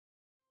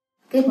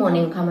Good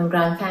morning, Common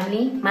Ground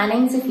family. My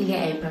name is Ophelia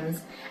Abrams,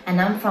 and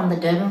I'm from the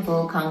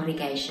Durbanville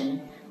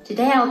congregation.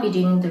 Today I'll be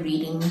doing the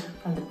reading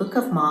from the book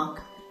of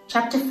Mark,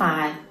 chapter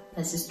 5,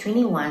 verses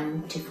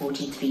 21 to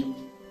 43.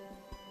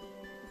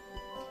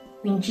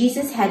 When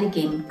Jesus had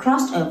again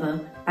crossed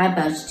over by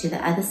boat to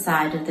the other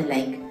side of the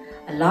lake,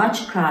 a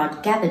large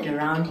crowd gathered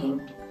around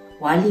him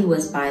while he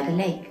was by the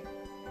lake.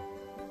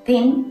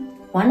 Then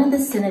one of the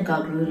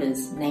synagogue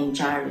rulers, named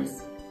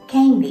Jairus,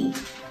 came there.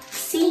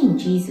 Seeing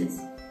Jesus,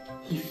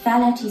 he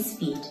fell at his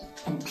feet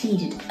and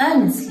pleaded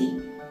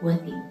earnestly with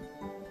him.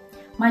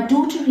 "My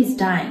daughter is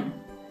dying.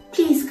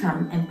 Please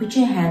come and put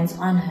your hands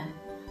on her,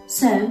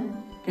 so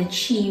that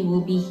she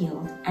will be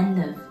healed and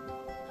live."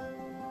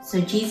 So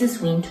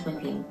Jesus went with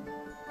him.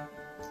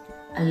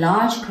 A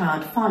large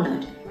crowd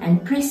followed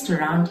and pressed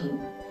around him,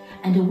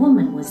 and a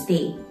woman was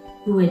there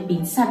who had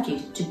been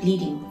subject to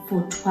bleeding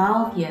for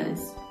 12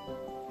 years.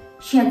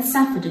 She had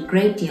suffered a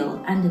great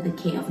deal under the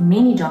care of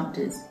many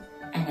doctors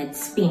and had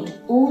spent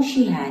all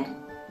she had,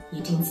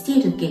 yet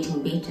instead of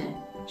getting better,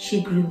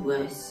 she grew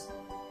worse.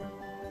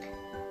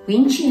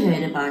 When she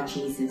heard about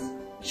Jesus,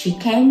 she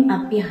came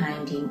up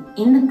behind him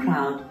in the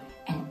crowd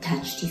and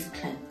touched his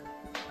cloak.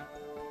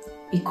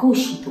 Because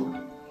she thought,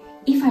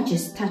 "If I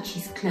just touch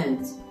his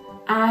clothes,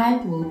 I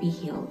will be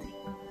healed."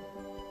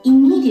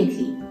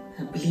 Immediately,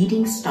 her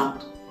bleeding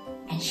stopped,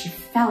 and she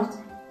felt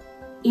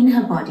in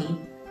her body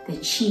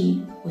that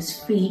she was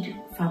freed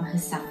from her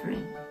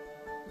suffering.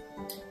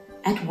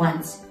 At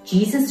once,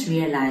 Jesus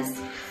realized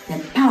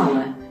that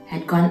power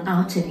had gone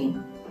out of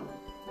him.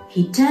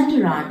 He turned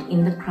around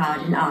in the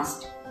crowd and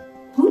asked,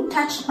 "Who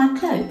touched my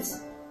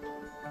clothes?"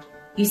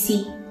 "You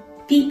see,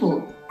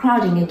 people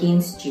crowding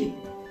against you,"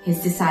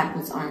 his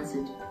disciples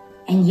answered,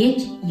 "and yet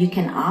you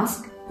can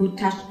ask, 'Who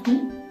touched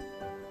me?'"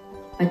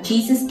 But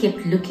Jesus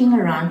kept looking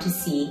around to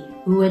see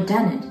who had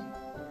done it.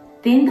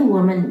 Then the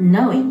woman,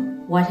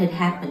 knowing what had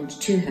happened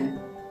to her,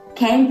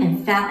 came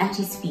and fell at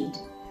his feet,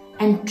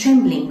 and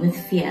trembling with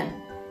fear,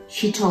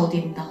 she told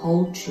him the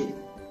whole truth.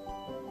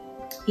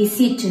 He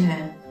said to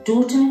her,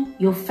 "Daughter,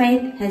 your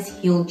faith has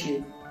healed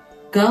you.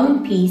 Go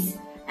in peace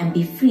and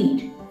be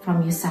freed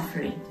from your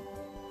suffering."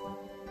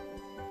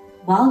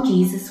 While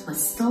Jesus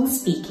was still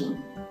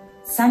speaking,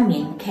 some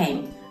men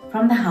came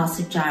from the house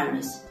of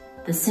Jairus,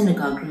 the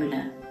synagogue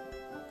ruler.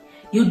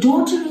 "Your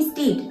daughter is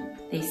dead,"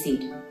 they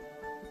said.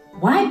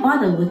 "Why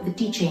bother with the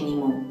teacher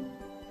anymore?"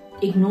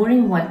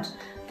 Ignoring what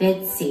they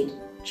had said,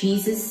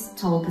 Jesus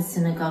told the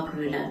synagogue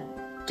ruler,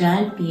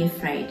 "Don't be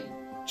afraid,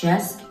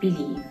 just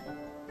believe."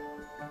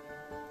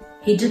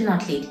 He did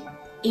not let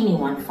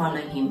anyone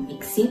follow him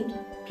except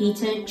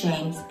Peter,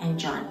 James, and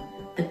John,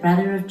 the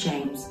brother of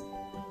James.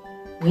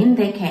 When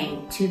they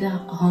came to the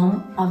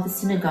home of the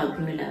synagogue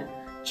ruler,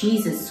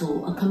 Jesus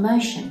saw a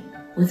commotion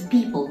with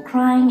people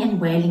crying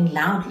and wailing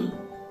loudly.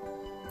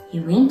 He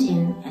went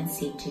in and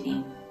said to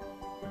them,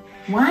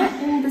 "Why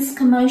all this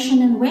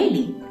commotion and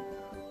wailing?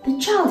 The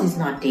child is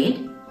not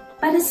dead,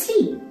 but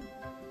asleep."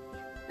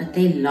 But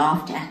they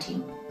laughed at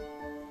him.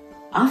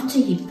 After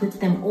he put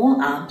them all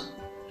out,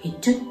 he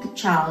took the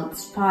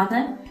child's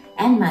father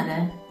and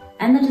mother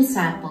and the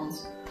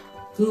disciples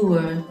who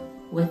were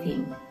with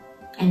him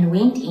and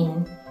went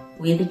in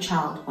where the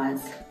child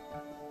was.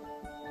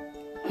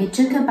 He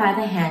took her by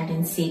the hand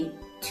and said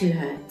to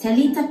her,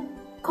 "Talitha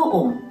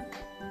koum,"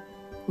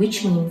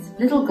 which means,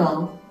 "Little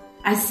girl,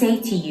 I say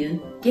to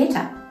you, get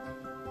up."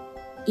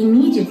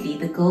 Immediately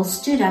the girl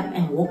stood up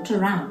and walked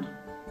around.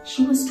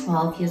 She was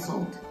 12 years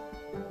old.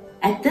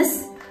 At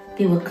this,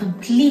 they were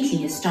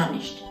completely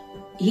astonished.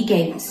 He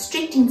gave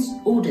strict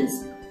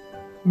orders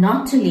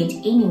not to let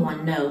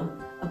anyone know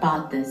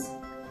about this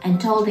and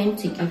told them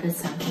to give her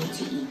something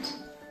to eat.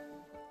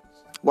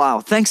 Wow,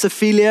 thanks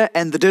Ophelia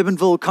and the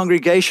Durbanville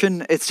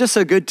congregation. It's just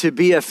so good to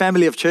be a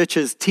family of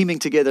churches teaming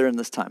together in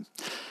this time.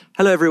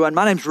 Hello everyone,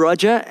 my name's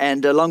Roger,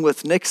 and along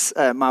with Nix,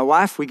 my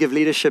wife, we give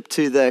leadership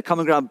to the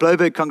Common Ground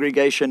Bloberg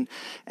congregation,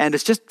 and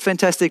it's just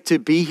fantastic to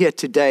be here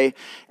today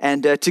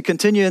and to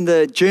continue in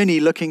the journey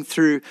looking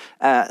through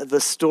the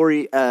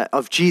story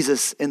of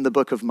Jesus in the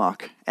book of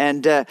Mark.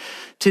 And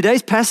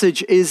today's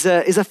passage is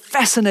a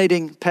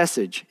fascinating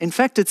passage. In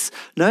fact, it's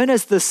known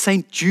as the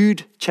St.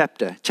 Jude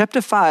chapter. Chapter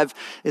 5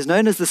 is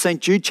known as the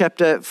St. Jude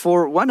chapter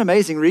for one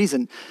amazing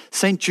reason.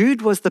 St.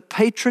 Jude was the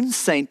patron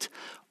saint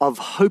of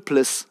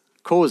hopeless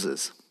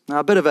causes. Now,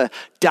 a bit of a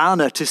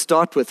downer to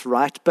start with,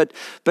 right? But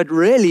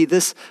really,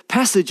 this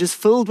passage is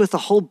filled with a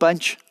whole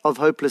bunch of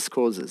hopeless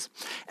causes.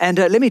 And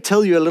let me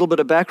tell you a little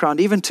bit of background,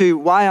 even to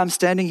why I'm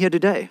standing here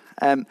today.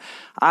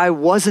 I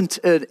wasn't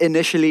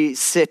initially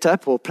set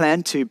up or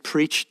planned to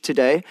preach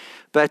today,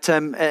 but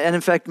and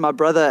in fact, my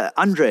brother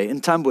Andre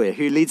in Tambwe,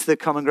 who leads the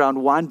Common Ground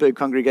Wynberg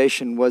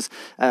congregation, was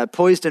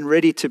poised and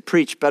ready to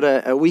preach but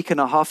a week and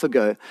a half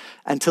ago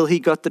until he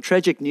got the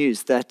tragic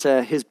news that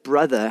his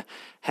brother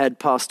had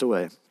passed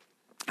away.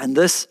 And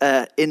this,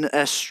 in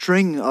a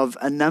string of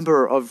a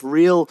number of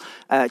real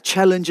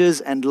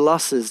challenges and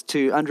losses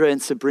to Andre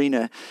and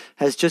Sabrina,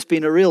 has just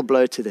been a real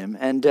blow to them.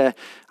 And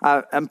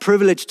I'm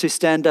privileged to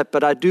stand up,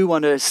 but I do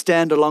want to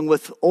stand along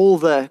with all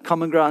the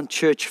Common Ground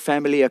Church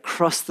family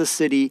across the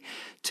city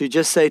to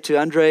just say to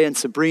Andre and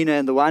Sabrina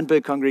and the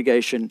Weinberg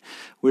congregation,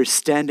 we're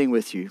standing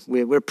with you,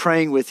 we're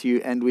praying with you,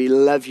 and we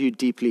love you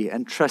deeply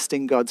and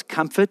trusting God's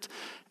comfort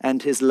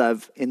and His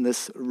love in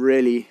this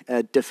really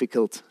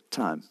difficult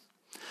time.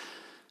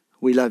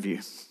 We love you.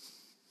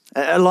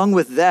 Along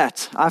with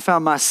that, I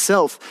found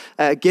myself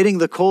getting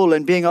the call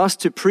and being asked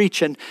to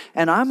preach, and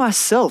I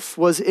myself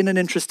was in an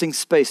interesting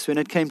space when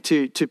it came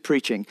to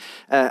preaching.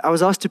 I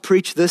was asked to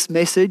preach this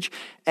message,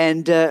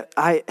 and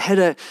I had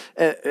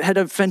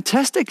a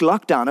fantastic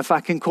lockdown, if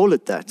I can call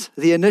it that.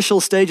 The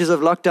initial stages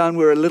of lockdown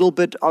were a little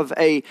bit of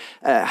a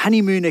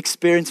honeymoon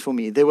experience for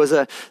me. There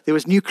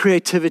was new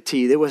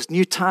creativity. There was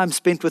new time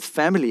spent with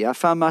family. I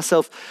found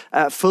myself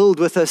filled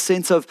with a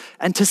sense of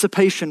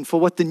anticipation for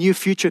what the new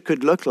future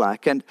could look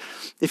like. And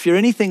if you're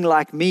anything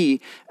like me,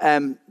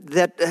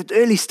 that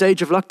early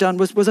stage of lockdown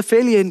was a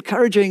fairly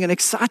encouraging and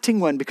exciting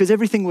one because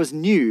everything was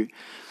new.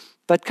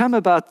 But come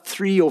about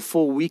 3 or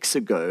 4 weeks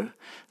ago,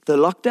 the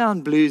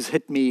lockdown blues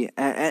hit me,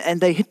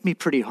 and they hit me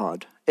pretty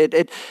hard.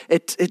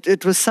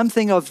 It was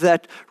something of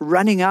that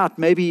running out,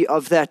 maybe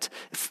of that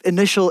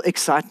initial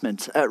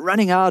excitement,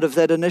 running out of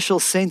that initial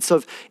sense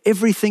of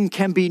everything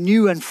can be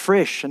new and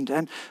fresh,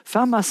 and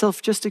found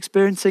myself just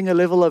experiencing a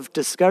level of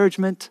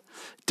discouragement,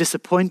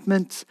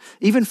 disappointment,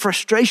 even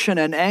frustration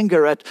and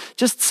anger at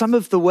just some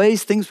of the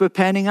ways things were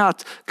panning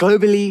out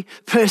globally,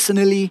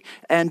 personally,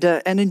 and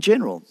in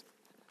general.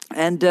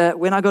 And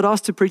when I got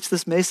asked to preach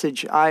this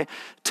message, I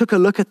took a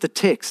look at the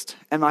text,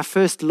 and my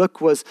first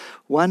look was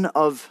one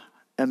of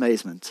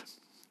amazement.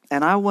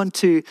 And I want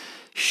to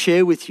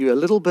share with you a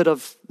little bit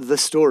of the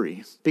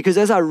story, because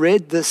as I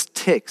read this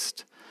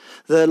text,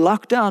 the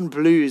lockdown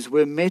blues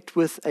were met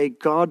with a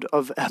God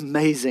of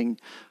amazing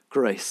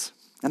grace.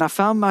 And I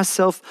found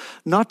myself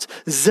not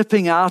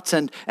zipping out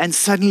and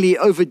suddenly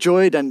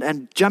overjoyed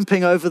and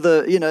jumping over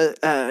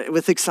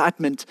with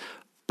excitement,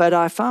 but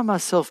I found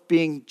myself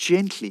being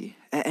gently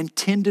and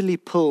tenderly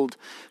pulled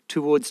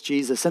towards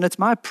Jesus. And it's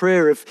my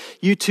prayer, if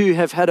you too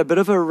have had a bit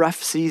of a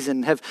rough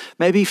season, have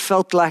maybe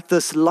felt like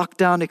this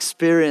lockdown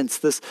experience,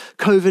 this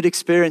COVID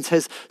experience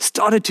has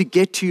started to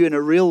get to you in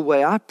a real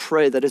way, I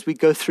pray that as we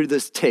go through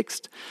this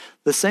text,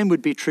 the same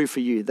would be true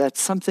for you, that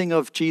something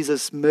of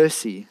Jesus'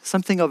 mercy,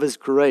 something of His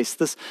grace.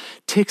 This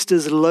text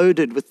is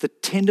loaded with the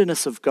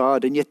tenderness of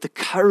God and yet the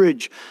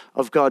courage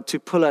of God to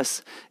pull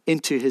us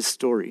into His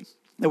story.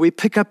 Now we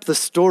pick up the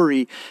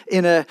story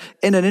in an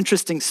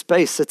interesting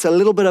space. It's a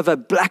little bit of a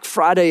Black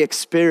Friday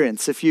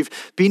experience. If you've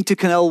been to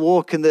Canal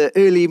Walk in the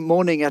early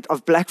morning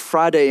of Black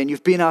Friday and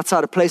you've been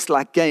outside a place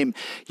like Game,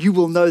 you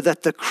will know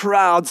that the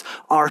crowds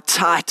are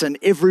tight and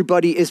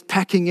everybody is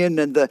packing in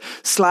and the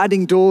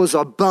sliding doors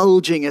are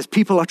bulging as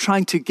people are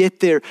trying to get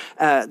their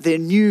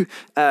new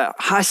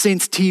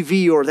Hisense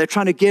TV, or they're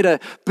trying to get a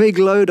big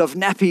load of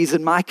nappies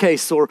in my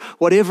case, or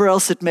whatever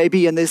else it may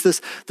be. And there's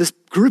this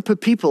group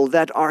of people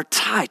that are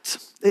tight.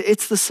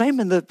 It's the same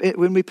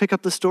when we pick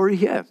up the story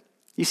here.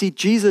 You see,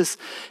 Jesus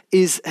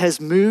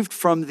has moved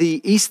from the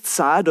east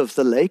side of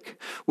the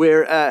lake,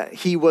 where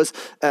He was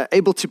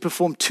able to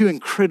perform 2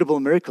 incredible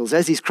miracles.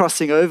 As He's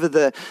crossing over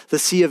the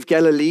Sea of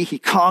Galilee, He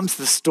calms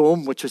the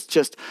storm, which was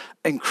just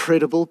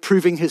incredible,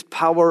 proving His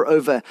power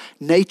over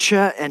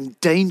nature and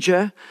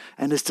danger,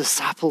 and His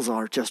disciples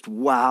are just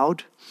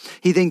wowed.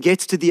 He then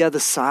gets to the other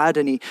side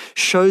and He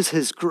shows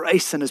His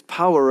grace and His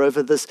power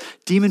over this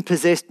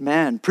demon-possessed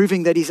man,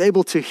 proving that He's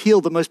able to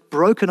heal the most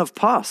broken of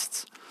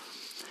pasts.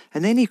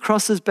 And then He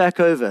crosses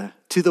back over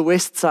to the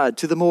west side,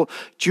 to the more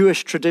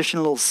Jewish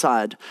traditional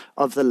side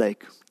of the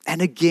lake.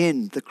 And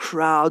again, the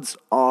crowds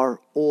are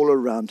all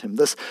around Him.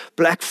 This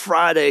Black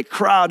Friday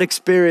crowd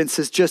experience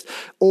is just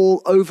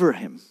all over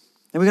Him.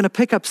 And we're going to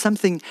pick up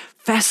something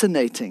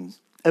fascinating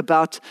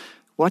about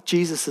what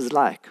Jesus is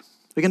like.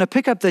 We're going to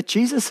pick up that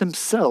Jesus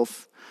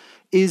Himself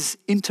is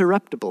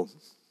interruptible.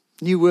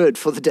 New word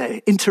for the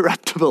day,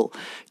 interruptible.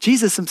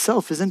 Jesus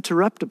Himself is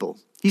interruptible.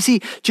 You see,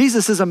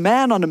 Jesus is a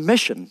man on a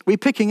mission. We're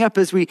picking up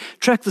as we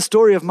track the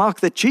story of Mark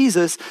that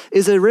Jesus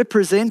is a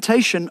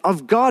representation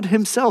of God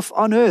Himself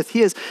on earth. He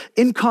has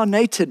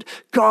incarnated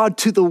God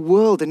to the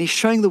world, and He's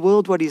showing the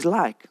world what He's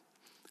like.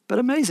 But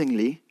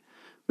amazingly,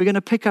 we're going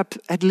to pick up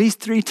at least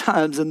 3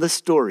 times in this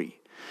story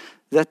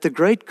that the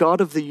great God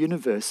of the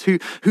universe, who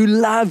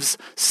loves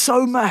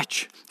so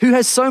much, who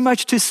has so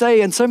much to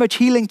say and so much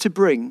healing to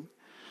bring,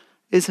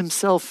 is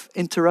Himself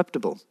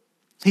interruptible.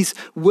 He's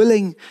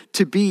willing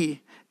to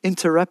be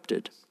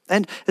interrupted.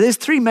 And there's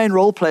three main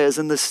role players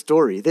in this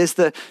story. There's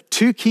the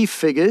two key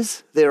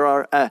figures.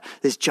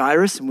 There's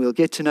Jairus, and we'll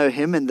get to know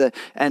him, and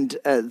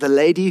the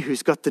lady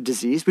who's got the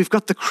disease. We've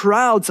got the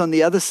crowds on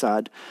the other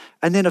side.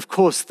 And then, of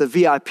course, the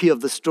VIP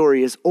of the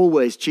story is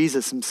always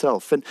Jesus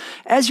himself. And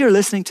as you're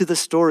listening to the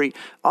story,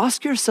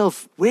 ask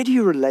yourself, where do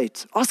you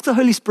relate? Ask the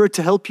Holy Spirit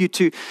to help you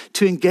to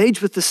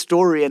engage with the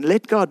story and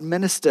let God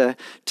minister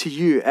to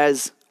you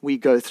as we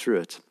go through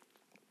it.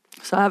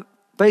 So I've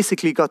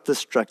basically got this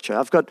structure.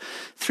 I've got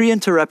three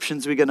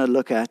interruptions we're going to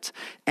look at,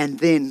 and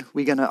then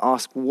we're going to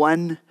ask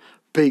one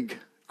big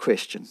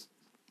question.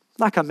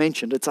 Like I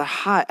mentioned, it's a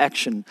high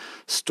action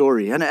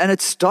story, and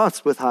it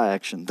starts with high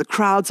action. The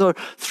crowds are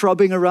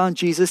throbbing around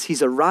Jesus.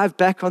 He's arrived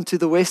back onto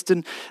the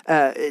western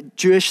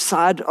Jewish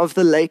side of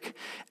the lake,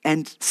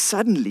 and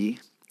suddenly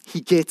he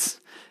gets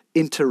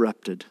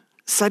interrupted.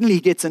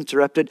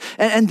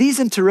 And these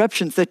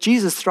interruptions that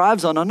Jesus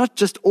thrives on are not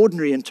just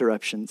ordinary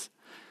interruptions.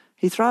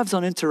 He thrives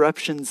on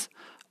interruptions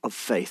of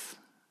faith.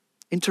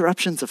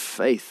 Interruptions of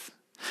faith.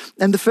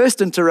 And the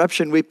first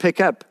interruption we pick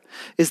up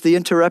is the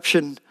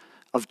interruption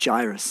of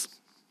Jairus.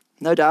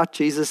 No doubt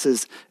Jesus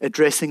is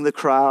addressing the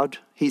crowd.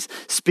 He's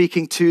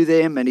speaking to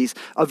them, and he's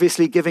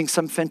obviously giving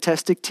some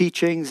fantastic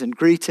teachings and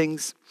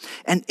greetings.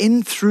 And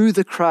in through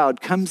the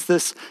crowd comes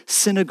this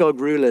synagogue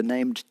ruler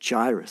named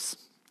Jairus.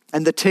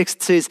 And the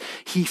text says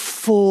he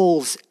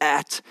falls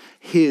at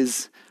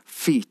his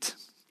feet.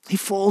 He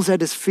falls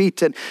at his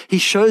feet, and he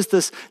shows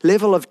this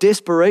level of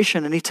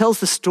desperation, and he tells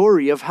the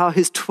story of how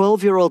his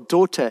 12-year-old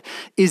daughter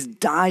is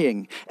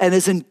dying and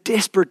is in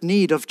desperate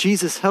need of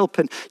Jesus' help.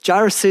 And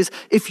Jairus says,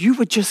 if you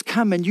would just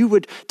come and you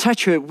would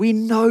touch her, we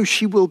know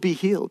she will be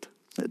healed.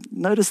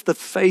 Notice the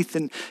faith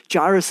in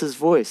Jairus'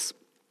 voice.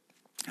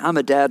 I'm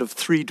a dad of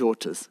 3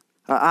 daughters.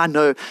 I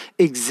know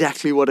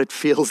exactly what it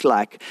feels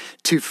like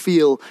to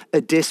feel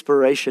a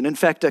desperation. In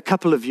fact, a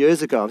couple of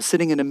years ago, I was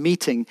sitting in a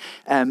meeting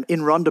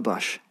in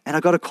Rondebosch, and I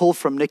got a call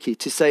from Nikki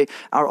to say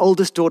our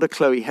oldest daughter,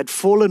 Chloe, had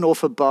fallen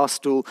off a bar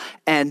stool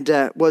and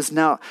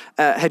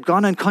had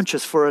gone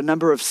unconscious for a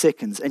number of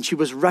seconds, and she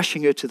was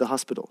rushing her to the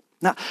hospital.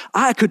 Now,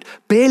 I could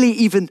barely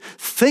even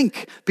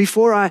think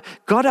before I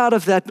got out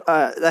of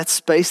that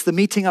space, the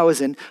meeting I was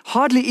in,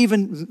 hardly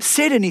even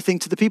said anything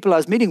to the people I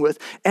was meeting with,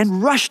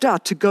 and rushed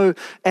out to go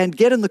and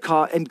get in the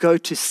car and go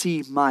to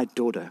see my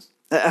daughter.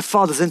 A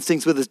father's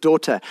instincts with his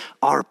daughter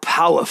are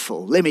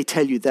powerful, let me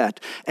tell you that.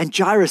 And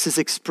Jairus is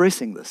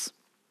expressing this.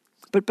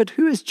 But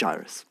who is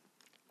Jairus?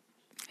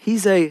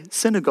 He's a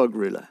synagogue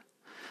ruler.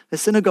 A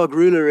synagogue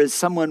ruler is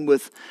someone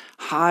with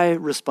high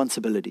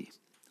responsibility,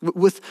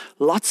 with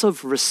lots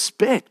of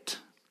respect.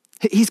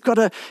 He's got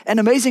an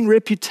amazing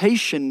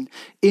reputation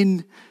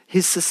in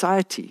his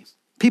society.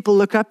 People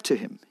look up to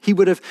him. He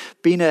would have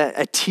been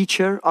a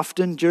teacher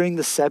often during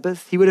the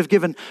Sabbath. He would have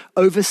given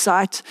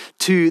oversight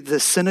to the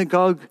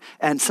synagogue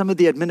and some of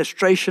the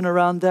administration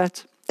around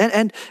that.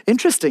 And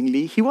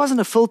interestingly, he wasn't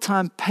a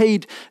full-time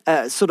paid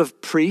sort of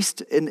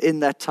priest in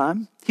that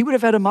time. He would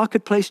have had a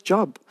marketplace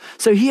job.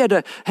 So he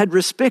had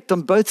respect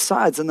on both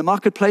sides, in the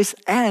marketplace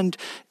and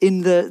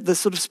in the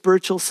sort of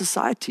spiritual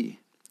society.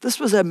 This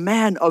was a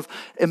man of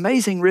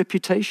amazing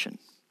reputation.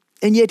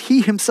 And yet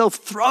he himself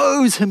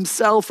throws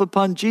himself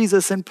upon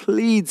Jesus and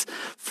pleads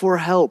for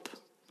help.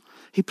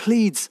 He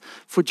pleads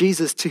for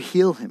Jesus to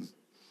heal him.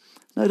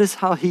 Notice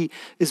how he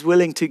is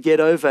willing to get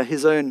over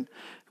his own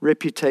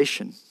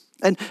reputation.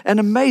 And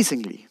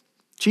amazingly,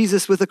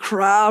 Jesus, with a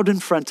crowd in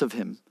front of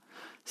him,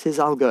 says,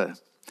 I'll go.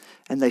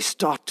 And they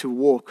start to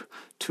walk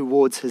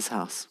towards his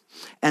house.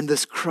 And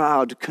this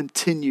crowd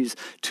continues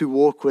to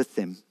walk with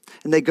them.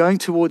 And they're going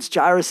towards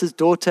Jairus'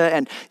 daughter,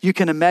 and you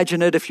can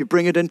imagine it if you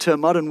bring it into a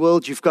modern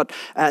world. You've got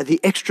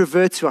the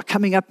extroverts who are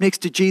coming up next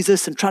to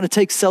Jesus and trying to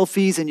take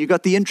selfies, and you've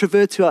got the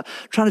introverts who are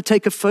trying to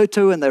take a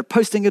photo, and they're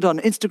posting it on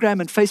Instagram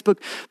and Facebook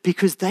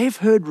because they've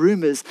heard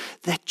rumors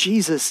that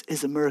Jesus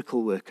is a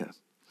miracle worker.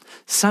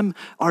 Some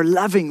are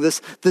loving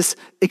this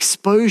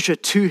exposure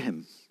to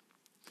him.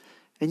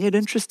 And yet,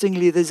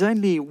 interestingly, there's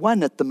only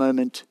one at the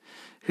moment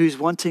who's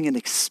wanting an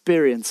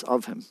experience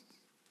of him.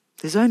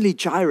 There's only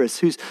Jairus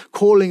who's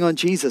calling on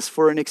Jesus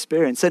for an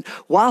experience. And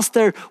whilst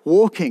they're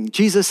walking,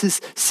 Jesus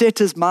has set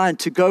his mind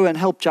to go and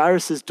help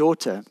Jairus'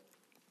 daughter.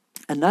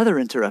 Another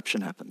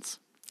interruption happens.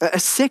 A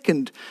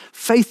second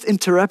faith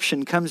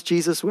interruption comes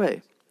Jesus'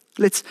 way.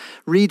 Let's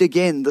read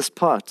again this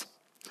part.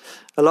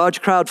 A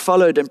large crowd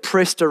followed and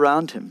pressed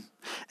around him.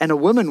 And a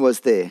woman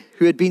was there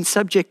who had been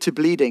subject to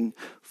bleeding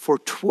for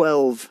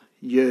 12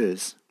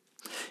 years.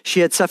 She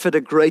had suffered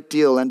a great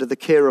deal under the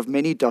care of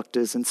many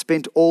doctors and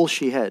spent all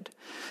she had.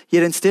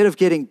 Yet instead of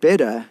getting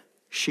better,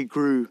 she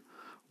grew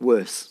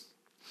worse.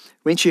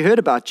 When she heard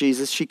about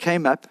Jesus, she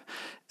came up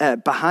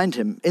behind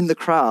him in the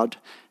crowd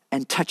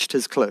and touched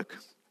his cloak.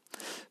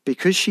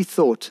 Because she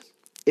thought,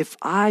 if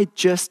I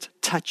just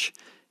touch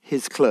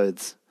his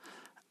clothes,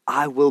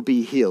 I will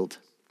be healed.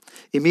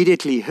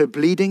 Immediately her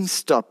bleeding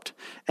stopped,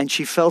 and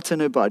she felt in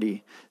her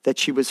body that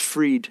she was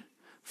freed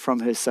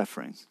from her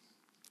suffering.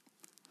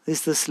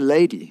 There's this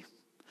lady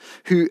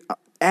who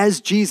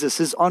as Jesus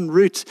is en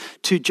route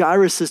to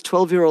Jairus'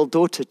 12-year-old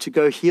daughter to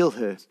go heal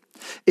her,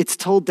 it's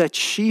told that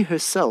she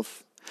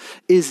herself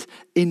is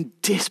in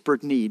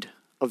desperate need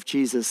of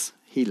Jesus'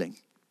 healing.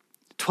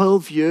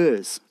 12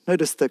 years.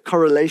 Notice the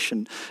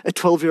correlation. A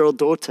 12-year-old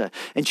daughter,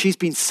 and she's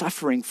been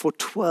suffering for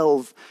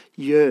 12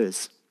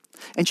 years.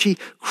 And she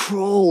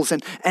crawls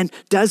and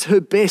does her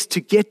best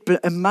to get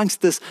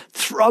amongst this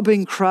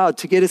throbbing crowd,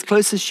 to get as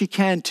close as she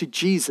can to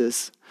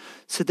Jesus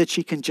so that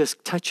she can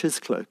just touch his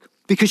cloak.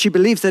 Because she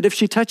believes that if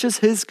she touches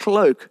his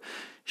cloak,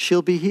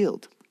 she'll be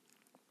healed.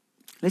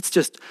 Let's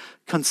just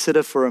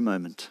consider for a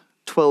moment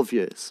 12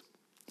 years.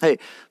 Hey,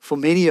 for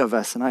many of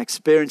us, and I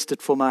experienced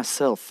it for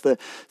myself, the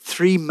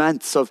 3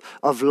 months of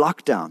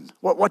lockdown,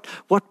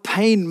 what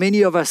pain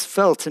many of us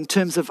felt in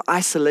terms of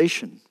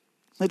isolation.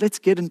 Let's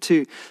get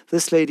into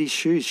this lady's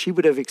shoes. She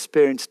would have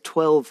experienced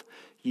 12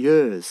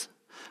 years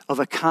of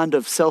a kind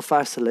of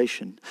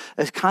self-isolation,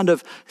 a kind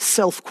of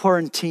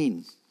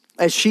self-quarantine,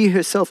 as she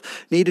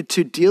herself needed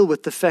to deal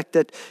with the fact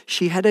that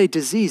she had a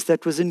disease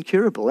that was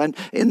incurable. And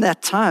in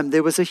that time,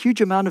 there was a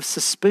huge amount of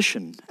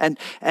suspicion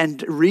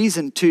and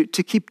reason to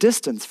keep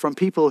distance from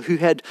people who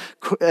had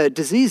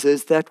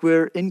diseases that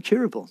were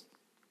incurable.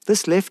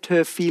 This left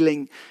her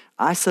feeling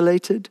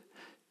isolated,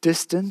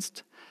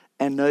 distanced,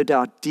 and no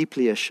doubt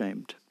deeply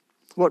ashamed.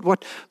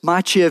 What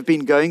might she have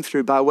been going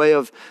through by way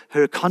of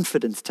her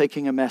confidence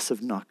taking a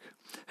massive knock?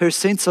 Her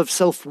sense of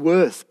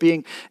self-worth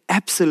being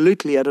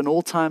absolutely at an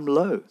all-time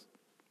low.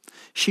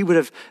 She would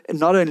have,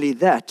 not only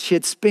that, she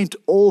had spent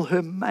all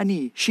her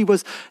money. She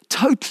was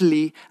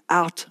totally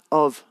out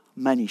of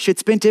money. She had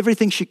spent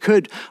everything she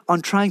could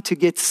on trying to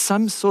get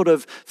some sort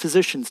of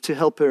physicians to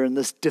help her in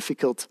this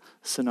difficult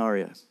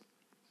scenario.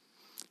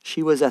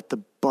 She was at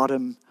the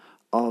bottom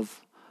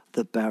of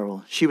the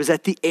barrel. She was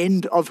at the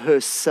end of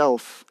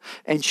herself,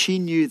 and she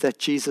knew that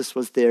Jesus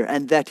was there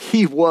and that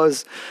he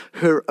was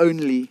her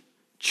only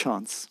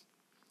chance.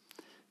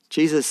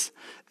 Jesus,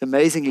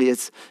 amazingly,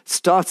 it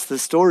starts the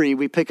story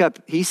we pick up.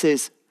 He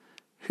says,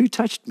 "Who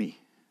touched me?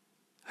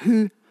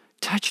 Who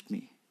touched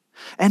me?"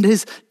 And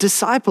his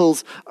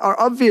disciples are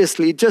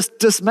obviously just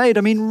dismayed.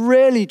 I mean,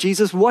 really,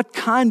 Jesus, what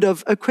kind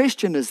of a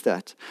question is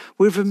that?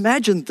 We've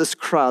imagined this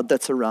crowd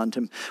that's around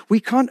him. We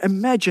can't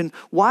imagine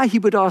why he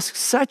would ask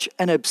such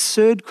an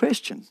absurd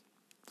question.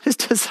 His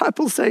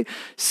disciples say,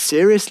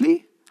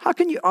 "Seriously? How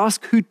can you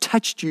ask who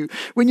touched you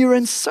when you're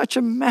in such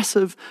a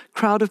massive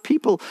crowd of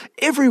people?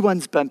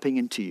 Everyone's bumping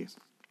into you."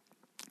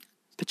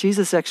 But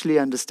Jesus actually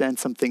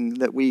understands something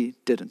that we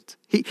didn't.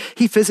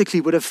 He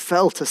physically would have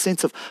felt a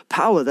sense of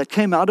power that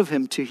came out of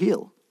him to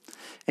heal.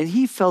 And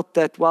he felt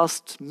that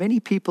whilst many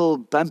people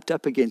bumped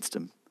up against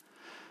him,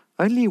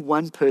 only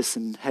one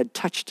person had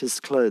touched his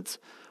clothes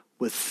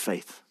with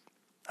faith.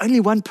 Only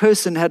one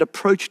person had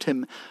approached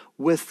him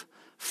with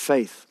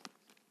faith.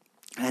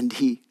 And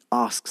he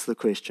asks the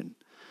question,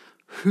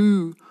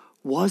 who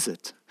was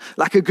it?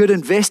 Like a good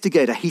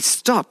investigator, he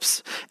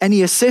stops and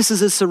he assesses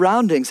his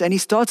surroundings and he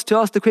starts to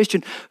ask the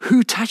question,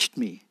 who touched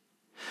me?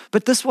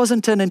 But this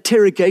wasn't an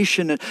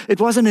interrogation. It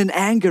wasn't in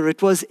anger.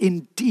 It was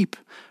in deep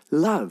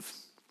love.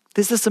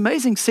 There's this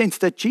amazing sense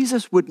that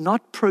Jesus would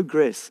not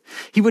progress.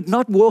 He would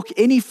not walk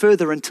any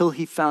further until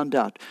he found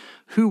out,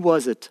 who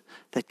was it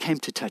that came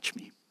to touch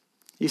me?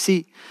 You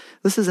see,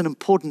 this is an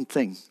important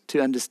thing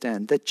to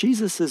understand, that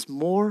Jesus is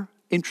more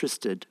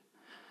interested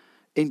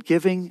in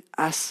giving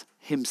us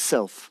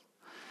himself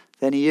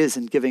than he is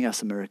in giving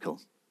us a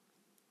miracle.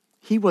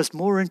 He was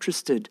more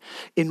interested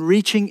in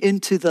reaching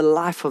into the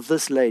life of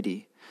this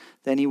lady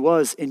than he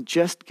was in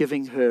just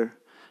giving her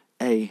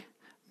a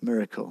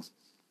miracle.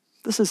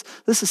 This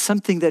is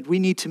something that we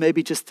need to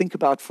maybe just think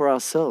about for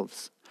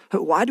ourselves.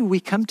 Why do we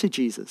come to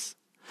Jesus?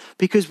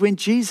 Because when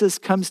Jesus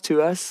comes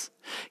to us,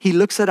 he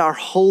looks at our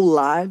whole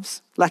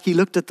lives, like he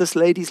looked at this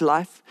lady's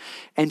life,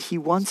 and he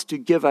wants to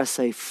give us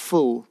a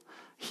full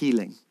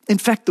healing. In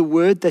fact, the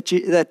word that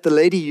the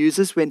lady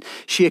uses when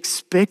she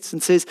expects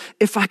and says,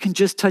 if I can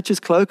just touch his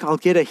cloak, I'll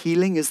get a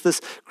healing, is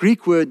this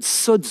Greek word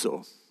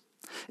sozo.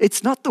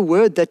 It's not the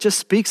word that just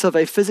speaks of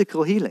a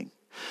physical healing.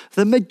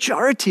 The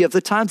majority of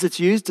the times it's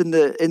used in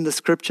the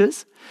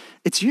scriptures,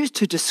 it's used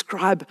to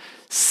describe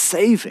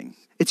saving.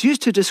 It's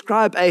used to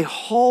describe a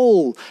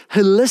whole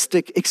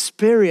holistic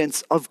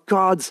experience of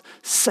God's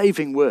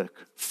saving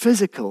work.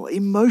 Physical,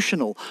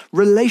 emotional,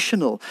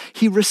 relational.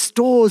 He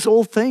restores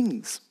all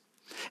things.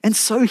 And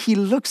so he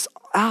looks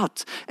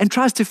out and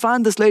tries to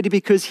find this lady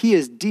because he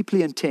is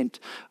deeply intent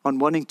on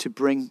wanting to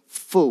bring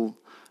full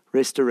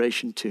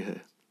restoration to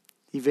her.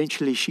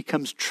 Eventually she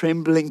comes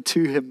trembling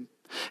to him.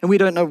 And we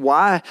don't know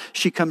why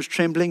she comes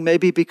trembling,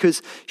 maybe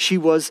because she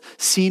was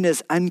seen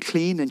as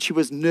unclean and she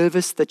was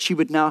nervous that she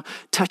would now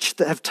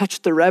have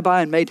touched the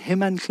rabbi and made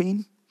him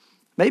unclean.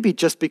 Maybe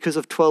just because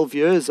of 12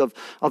 years of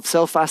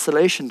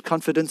self-isolation,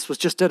 confidence was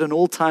just at an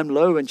all-time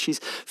low and she's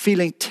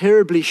feeling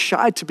terribly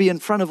shy to be in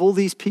front of all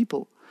these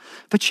people.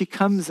 But she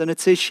comes and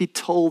it says she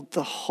told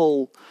the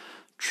whole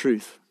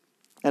truth.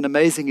 And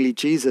amazingly,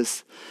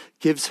 Jesus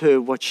gives her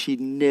what she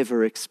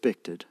never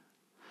expected.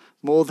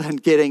 More than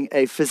getting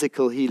a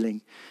physical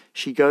healing,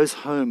 she goes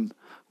home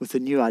with a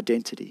new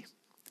identity.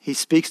 He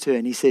speaks to her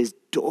and he says,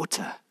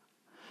 "Daughter,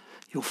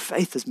 your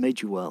faith has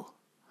made you well."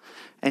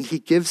 And he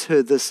gives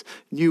her this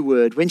new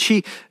word. When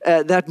she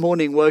that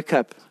morning woke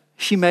up,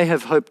 she may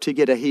have hoped to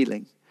get a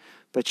healing,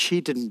 but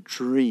she didn't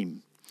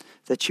dream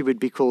that she would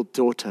be called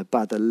daughter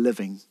by the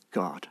living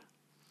God.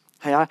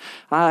 Hey,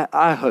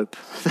 I hope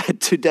that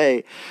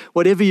today,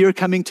 whatever you're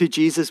coming to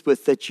Jesus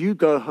with, that you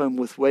go home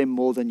with way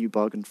more than you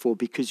bargained for,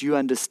 because you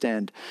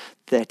understand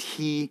that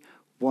he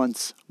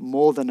wants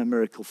more than a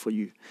miracle for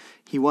you.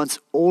 He wants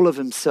all of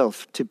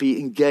himself to be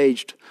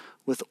engaged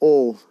with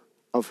all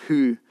of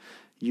who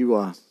you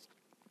are.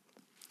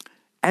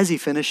 As he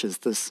finishes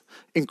this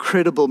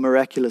incredible,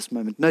 miraculous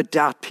moment, no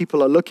doubt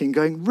people are looking,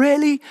 going,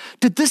 "Really?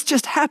 Did this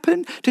just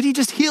happen? Did he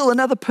just heal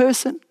another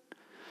person?"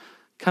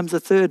 Comes a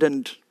third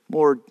and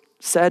more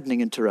saddening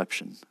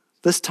interruption.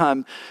 This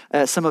time,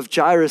 some of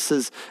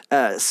Jairus'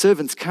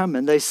 servants come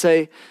and they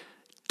say,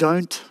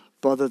 "Don't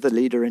bother the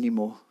leader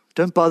anymore.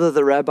 Don't bother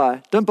the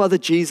rabbi. Don't bother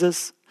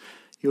Jesus.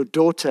 Your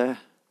daughter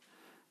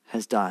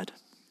has died."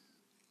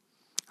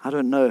 I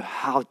don't know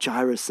how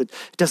Jairus, it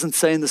doesn't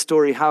say in the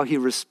story how he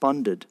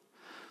responded,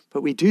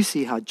 but we do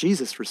see how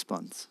Jesus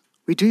responds.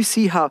 We do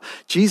see how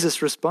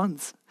Jesus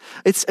responds.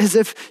 It's as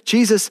if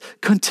Jesus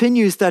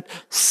continues that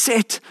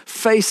set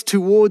face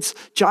towards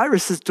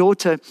Jairus'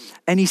 daughter,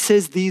 and he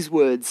says these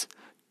words,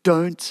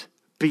 "Don't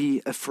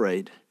be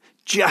afraid,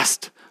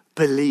 just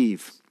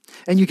believe."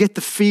 And you get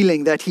the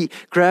feeling that he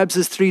grabs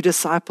his 3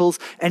 disciples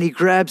and he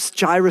grabs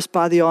Jairus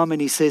by the arm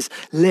and he says,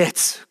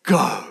 "Let's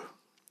go."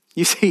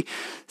 You see,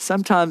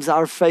 sometimes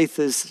our faith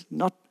is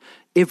not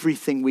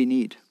everything we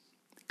need.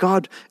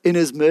 God, in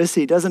his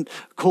mercy, doesn't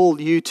call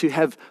you to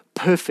have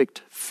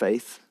perfect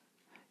faith.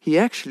 He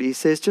actually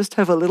says, just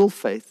have a little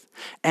faith,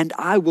 and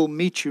I will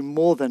meet you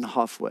more than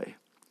halfway.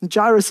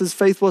 Jairus'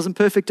 faith wasn't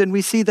perfect, and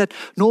we see that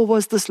nor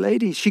was this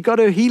lady. She got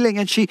her healing,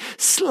 and she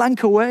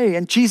slunk away,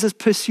 and Jesus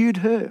pursued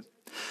her.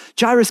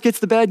 Jairus gets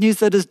the bad news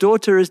that his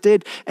daughter is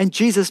dead, and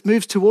Jesus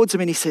moves towards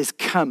him, and he says,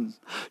 "Come,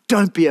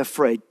 don't be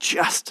afraid,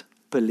 just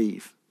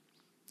believe."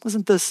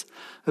 Isn't this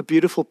a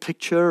beautiful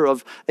picture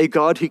of a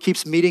God who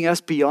keeps meeting us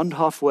beyond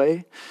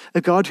halfway?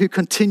 A God who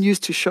continues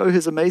to show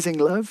his amazing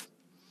love?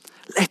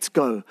 Let's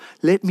go.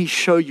 Let me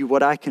show you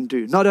what I can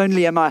do. Not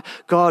only am I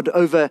God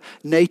over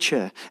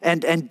nature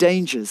and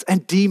dangers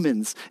and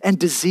demons and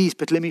disease,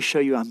 but let me show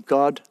you I'm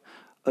God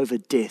over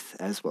death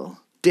as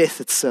well. Death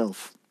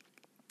itself.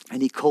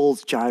 And he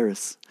calls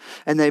Jairus.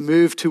 And they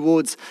move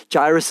towards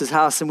Jairus'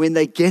 house. And when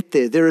they get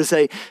there, there is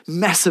a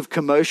massive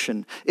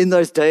commotion. In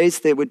those days,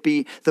 there would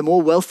be, the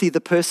more wealthy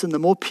the person, the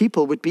more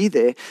people would be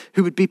there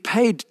who would be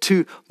paid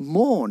to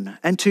mourn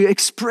and to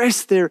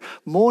express their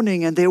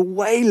mourning and their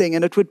wailing.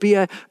 And it would be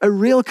a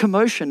real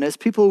commotion as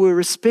people were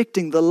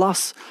respecting the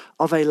loss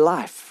of a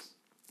life.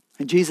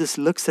 And Jesus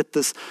looks at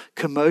this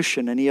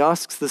commotion and he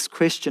asks this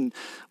question,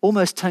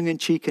 almost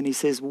tongue-in-cheek, and he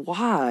says,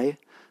 "Why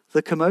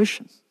the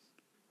commotion?"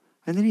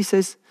 And then he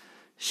says,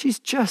 "She's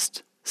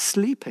just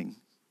sleeping."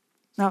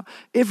 Now,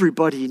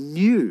 everybody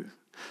knew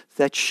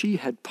that she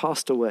had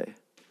passed away,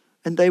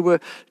 and they were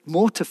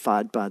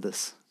mortified by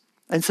this.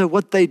 And so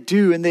what they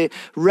do in their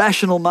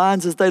rational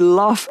minds is they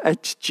laugh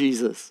at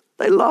Jesus.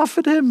 They laugh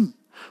at him.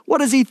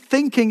 What is he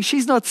thinking?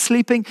 She's not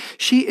sleeping.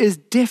 She is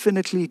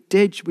definitely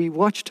dead. We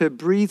watched her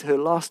breathe her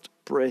last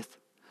breath.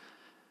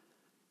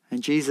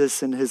 And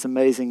Jesus, in his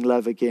amazing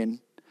love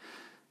again,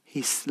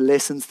 he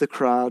lessens the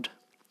crowd.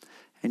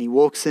 And he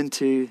walks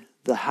into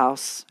the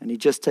house and he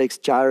just takes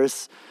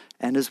Jairus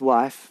and his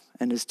wife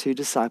and his 2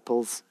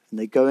 disciples and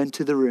they go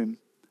into the room.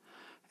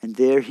 And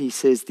there he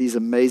says these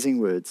amazing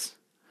words,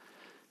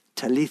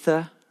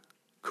 "Talitha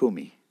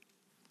kumi,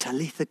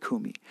 Talitha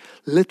kumi,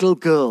 little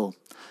girl,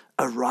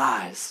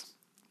 arise."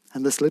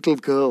 And this little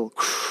girl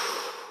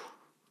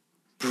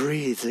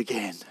breathes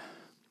again.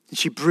 And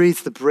she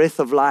breathes the breath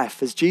of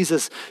life as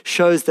Jesus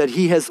shows that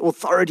he has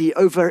authority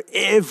over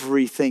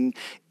everything,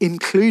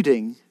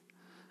 including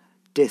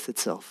death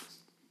itself.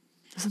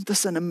 Isn't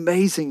this an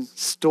amazing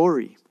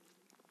story?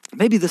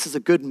 Maybe this is a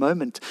good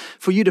moment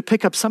for you to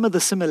pick up some of the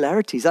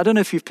similarities. I don't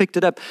know if you've picked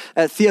it up.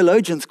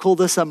 Theologians call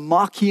this a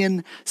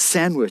Markian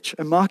sandwich,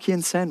 a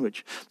Markian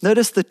sandwich.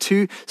 Notice the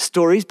 2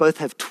 stories both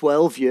have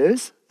 12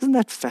 years. Isn't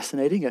that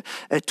fascinating?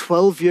 A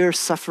 12-year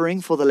suffering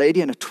for the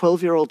lady and a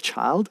 12-year-old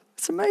child.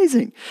 It's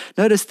amazing.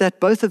 Notice that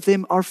both of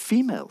them are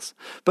females.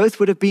 Both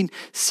would have been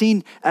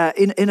seen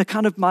in a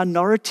kind of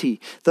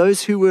minority,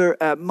 those who were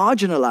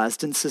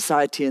marginalized in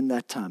society in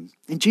that time.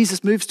 And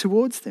Jesus moves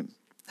towards them.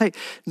 Hey,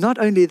 not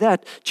only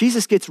that,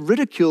 Jesus gets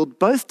ridiculed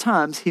both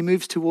times he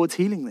moves towards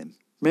healing them.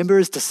 Remember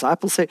his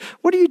disciples say,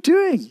 "What are you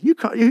doing? You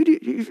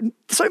can't,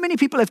 so many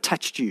people have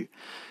touched you."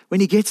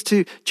 When he gets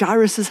to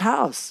Jairus'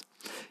 house,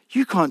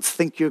 "You can't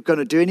think you're going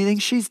to do anything.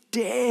 She's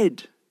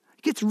dead."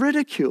 He gets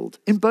ridiculed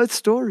in both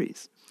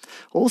stories.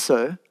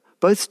 Also,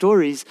 both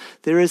stories,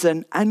 there is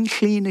an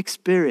unclean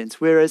experience,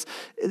 whereas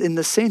in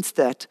the sense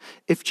that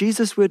if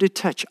Jesus were to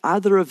touch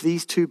either of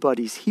these 2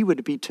 bodies, he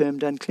would be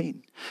termed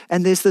unclean.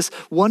 And there's this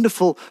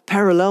wonderful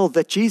parallel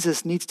that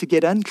Jesus needs to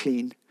get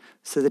unclean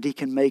so that he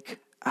can make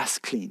us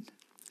clean.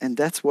 And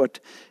that's what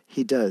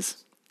he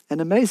does. And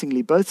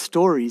amazingly, both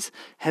stories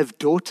have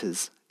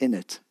daughters in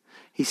it.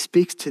 He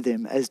speaks to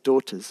them as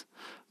daughters.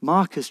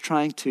 Mark is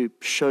trying to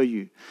show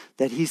you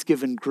that he's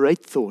given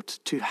great thought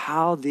to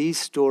how these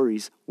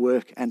stories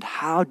work and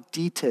how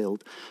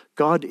detailed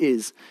God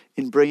is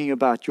in bringing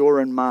about your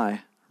and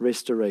my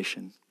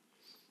restoration.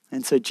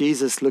 And so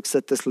Jesus looks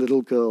at this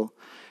little girl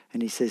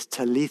and he says,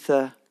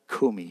 Talitha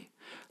Kumi,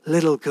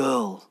 little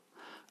girl,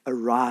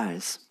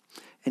 arise.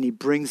 And he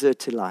brings her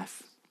to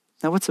life.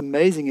 Now what's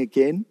amazing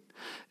again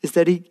is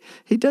that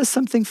he does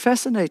something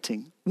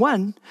fascinating.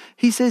 One,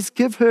 he says,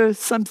 give her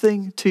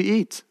something to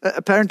eat.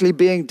 Apparently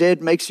being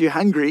dead makes you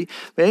hungry.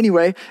 But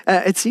anyway,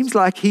 it seems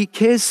like he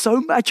cares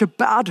so much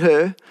about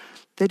her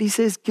that he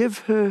says, give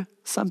her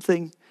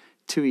something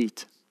to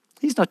eat.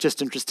 He's not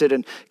just interested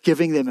in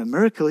giving them a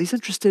miracle. He's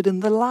interested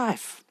in the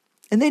life.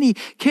 And then he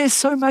cares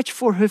so much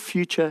for her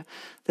future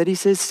that he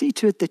says, see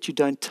to it that you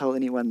don't tell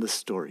anyone this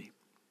story.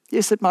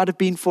 Yes, it might have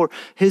been for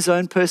his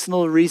own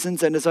personal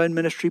reasons and his own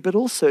ministry, but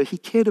also he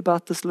cared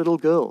about this little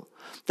girl,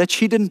 that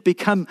she didn't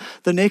become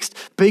the next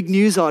big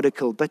news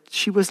article, but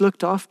she was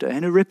looked after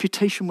and her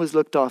reputation was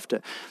looked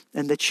after,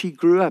 and that she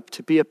grew up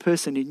to be a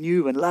person who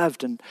knew and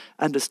loved and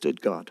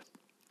understood God.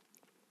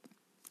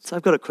 So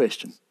I've got a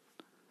question.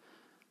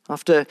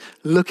 After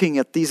looking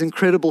at these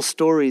incredible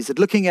stories, at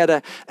looking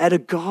at a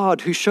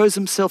God who shows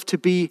himself to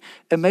be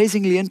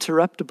amazingly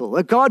interruptible,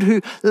 a God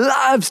who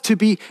loves to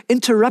be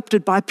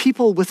interrupted by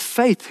people with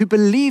faith, who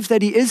believe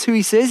that he is who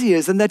he says he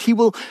is and that he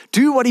will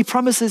do what he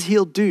promises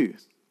he'll do,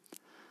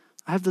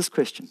 I have this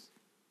question.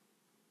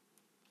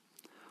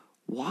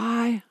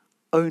 Why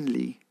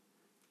only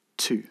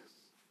 2?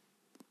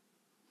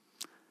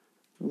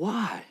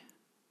 Why?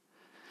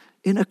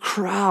 In a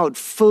crowd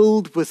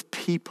filled with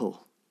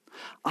people,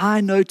 I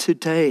know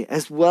today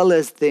as well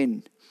as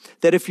then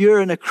that if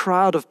you're in a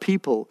crowd of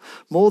people,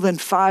 more than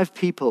 5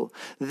 people,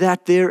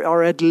 that there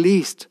are at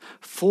least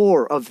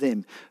 4 of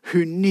them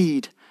who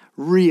need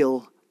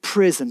real,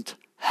 present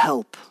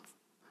help.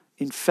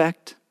 In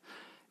fact,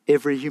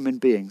 every human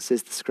being,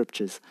 says the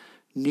scriptures,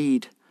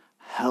 need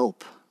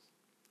help.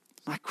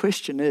 My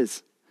question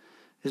is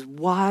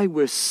why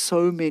were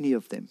so many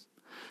of them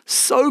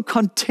so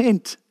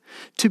content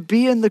to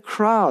be in the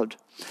crowd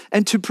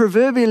and to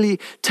proverbially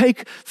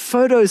take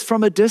photos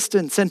from a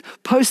distance and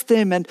post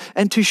them and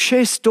to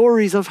share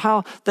stories of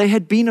how they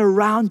had been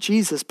around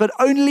Jesus, but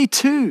only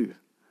 2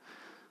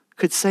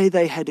 could say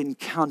they had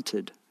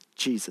encountered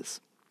Jesus?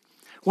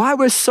 Why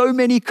were so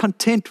many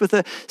content with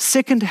a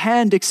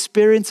second-hand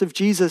experience of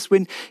Jesus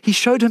when he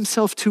showed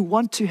himself to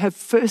want to have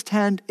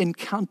first-hand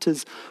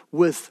encounters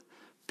with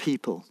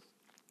people?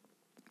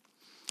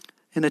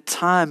 In a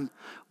time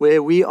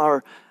where we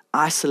are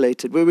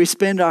isolated, where we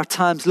spend our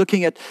times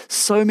looking at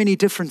so many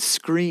different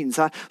screens,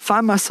 I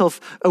find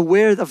myself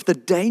aware of the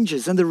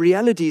dangers and the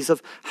realities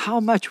of how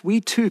much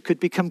we too could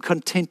become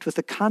content with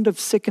a kind of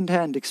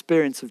second-hand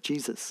experience of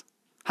Jesus.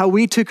 How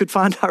we too could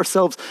find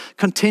ourselves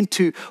content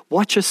to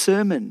watch a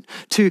sermon,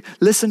 to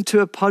listen to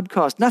a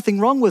podcast. Nothing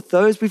wrong with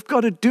those. We've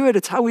got to do it.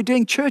 It's how we're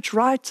doing church,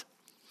 right?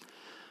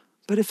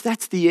 But if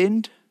that's the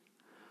end,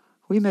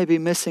 we may be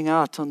missing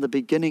out on the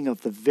beginning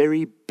of the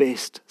very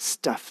best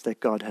stuff that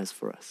God has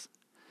for us.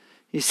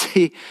 You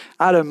see,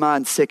 I don't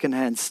mind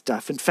secondhand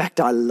stuff. In fact,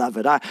 I love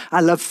it. I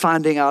love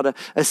finding out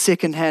a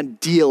secondhand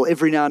deal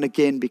every now and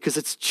again because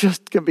it's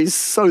just going to be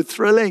so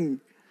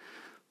thrilling.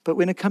 But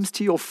when it comes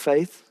to your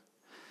faith,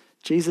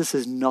 Jesus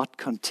is not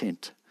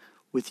content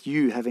with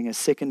you having a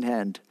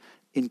secondhand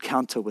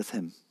encounter with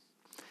him.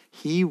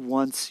 He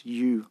wants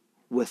you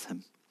with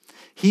him.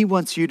 He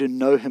wants you to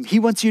know him. He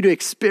wants you to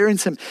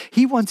experience him.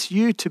 He wants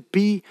you to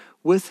be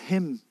with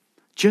him,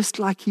 just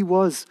like he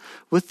was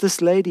with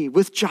this lady,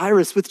 with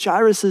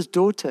Jairus'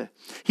 daughter.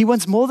 He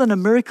wants more than a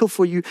miracle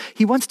for you.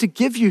 He wants to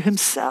give you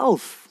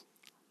himself.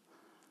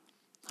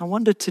 I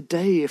wonder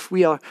today if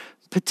we are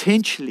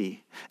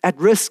potentially at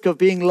risk of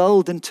being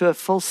lulled into a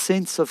false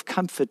sense of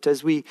comfort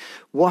as we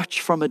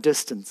watch from a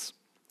distance,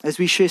 as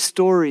we share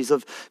stories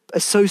of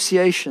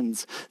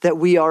associations that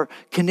we are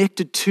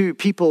connected to,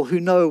 people who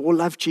know or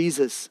love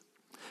Jesus.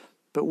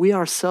 But we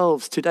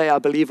ourselves today, I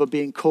believe, are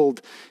being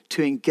called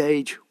to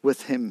engage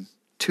with him,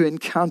 to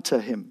encounter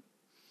him.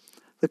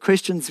 The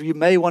questions you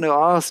may want to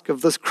ask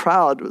of this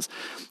crowd was,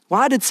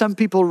 why did some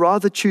people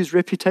rather choose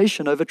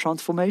reputation over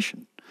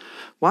transformation?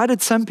 Why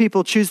did some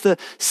people choose the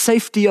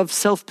safety of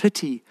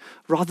self-pity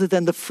rather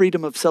than the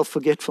freedom of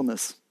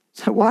self-forgetfulness?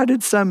 Why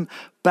did some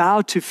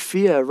bow to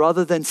fear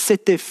rather than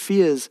set their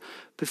fears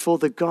before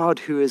the God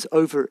who is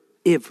over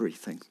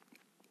everything?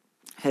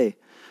 Hey,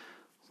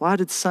 why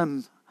did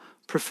some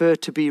prefer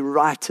to be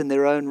right in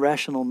their own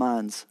rational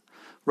minds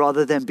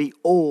rather than be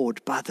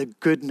awed by the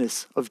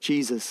goodness of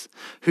Jesus,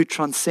 who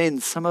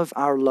transcends some of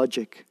our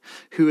logic,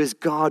 who is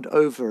God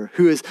over,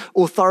 who is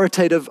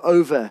authoritative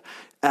over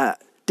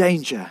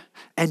danger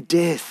and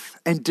death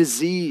and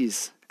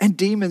disease and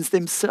demons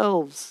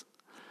themselves?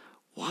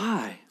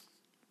 Why?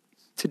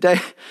 Today,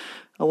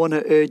 I want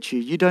to urge you,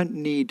 you don't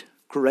need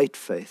great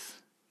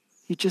faith.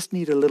 You just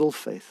need a little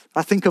faith.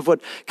 I think of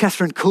what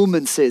Catherine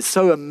Kuhlman says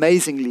so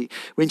amazingly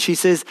when she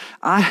says,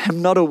 I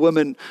am not a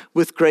woman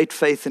with great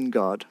faith in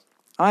God.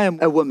 I am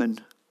a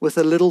woman with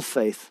a little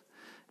faith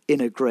in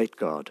a great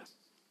God.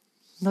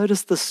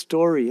 Notice the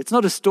story. It's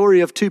not a story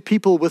of two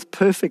people with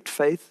perfect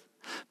faith.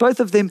 Both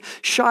of them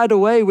shied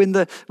away when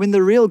the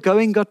real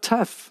going got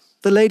tough.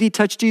 The lady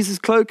touched Jesus'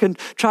 cloak and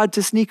tried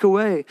to sneak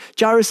away.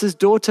 Jairus'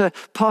 daughter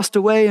passed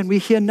away and we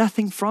hear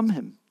nothing from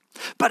him.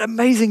 But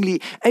amazingly,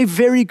 a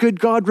very good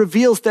God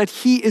reveals that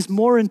he is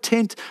more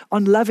intent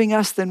on loving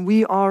us than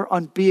we are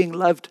on being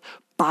loved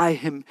by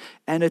him.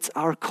 And it's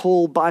our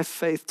call by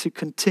faith to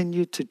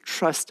continue to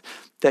trust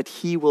that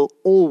he will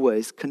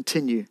always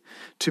continue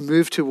to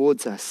move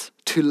towards us,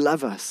 to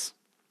love us.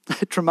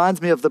 It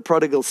reminds me of the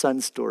prodigal son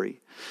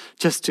story,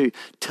 just to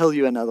tell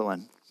you another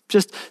one.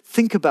 Just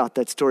think about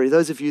that story,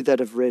 those of you that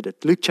have read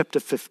it. Luke chapter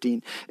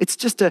 15. It's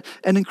just an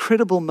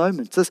incredible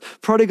moment. This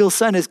prodigal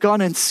son has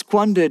gone and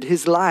squandered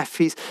his life.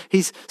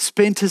 He's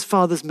spent his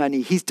father's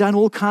money. He's done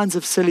all kinds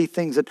of silly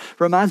things. It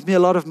reminds me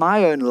a lot of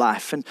my own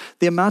life and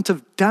the amount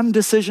of dumb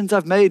decisions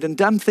I've made and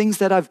dumb things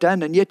that I've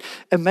done. And yet,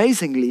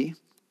 amazingly,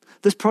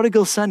 this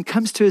prodigal son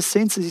comes to his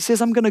senses. He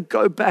says, I'm going to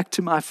go back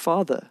to my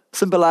father,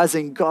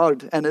 symbolizing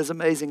God and his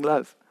amazing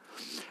love.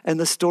 And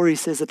the story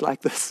says it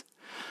like this.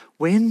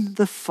 When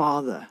the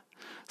father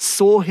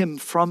saw him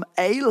from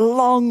a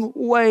long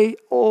way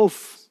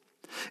off,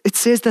 it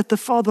says that the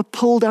father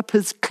pulled up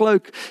his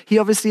cloak. He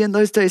obviously in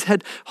those days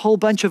had a whole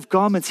bunch of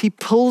garments. He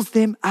pulls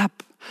them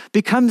up,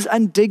 becomes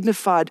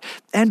undignified,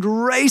 and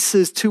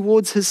races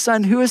towards his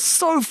son who is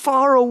so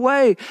far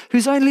away,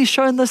 who's only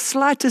shown the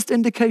slightest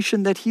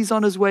indication that he's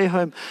on his way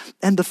home.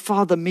 And the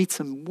father meets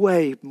him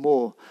way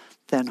more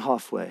than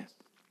halfway.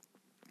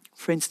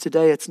 Friends,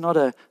 today it's not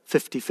a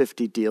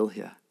 50-50 deal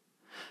here.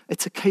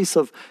 It's a case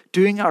of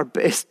doing our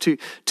best to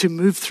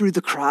move through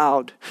the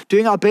crowd,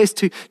 doing our best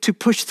to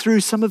push through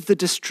some of the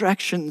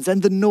distractions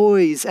and the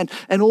noise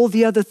and all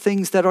the other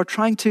things that are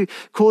trying to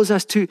cause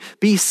us to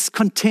be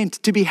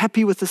content, to be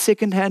happy with the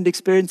secondhand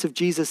experience of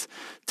Jesus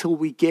till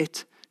we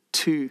get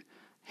to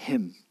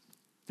him.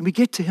 And we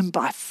get to him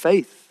by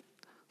faith.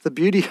 The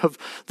beauty of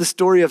the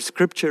story of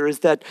Scripture is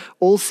that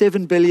all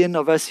 7 billion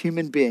of us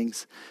human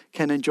beings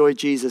can enjoy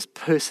Jesus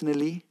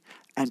personally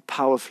and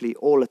powerfully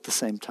all at the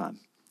same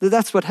time.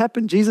 That's what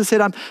happened. Jesus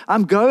said,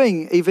 I'm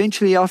going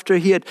eventually after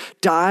he had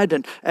died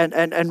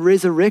and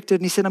resurrected.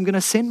 And he said, I'm going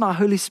to send my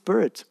Holy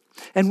Spirit.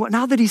 And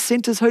now that he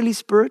sent his Holy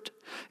Spirit,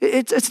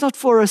 it's not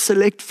for a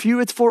select few.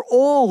 It's for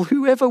all.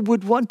 Whoever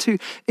would want to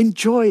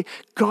enjoy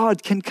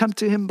God can come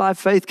to him by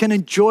faith, can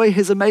enjoy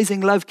his amazing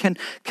love, can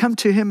come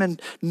to him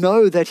and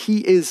know that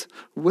he is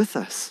with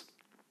us.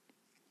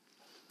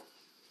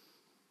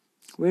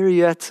 Where are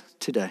you at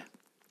today?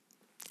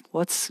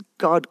 What's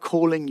God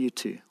calling you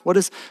to? What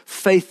does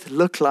faith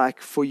look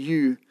like for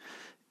you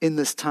in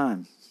this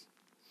time?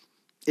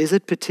 Is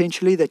it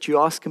potentially that you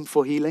ask him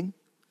for healing?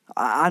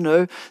 I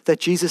know that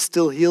Jesus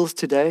still heals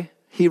today.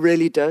 He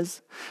really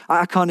does.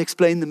 I can't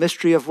explain the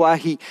mystery of why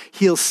he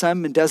heals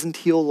some and doesn't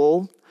heal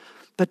all.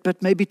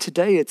 But maybe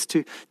today it's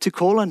to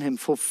call on him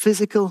for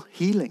physical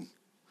healing.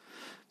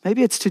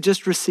 Maybe it's to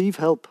just receive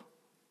help.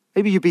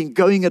 Maybe you've been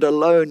going it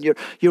alone,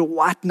 you're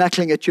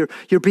white-knuckling it,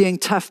 you're being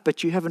tough,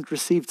 but you haven't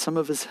received some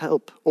of his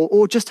help,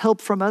 or just help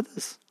from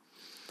others.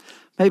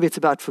 Maybe it's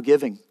about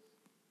forgiving,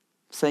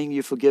 saying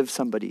you forgive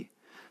somebody.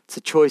 It's a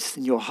choice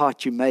in your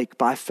heart you make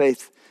by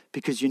faith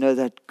because you know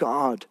that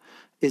God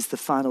is the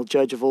final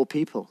judge of all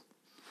people.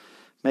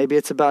 Maybe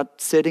it's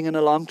about setting an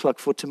alarm clock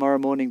for tomorrow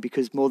morning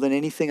because more than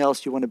anything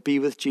else, you want to be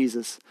with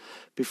Jesus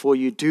before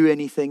you do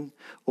anything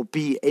or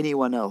be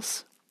anyone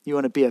else. You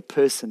want to be a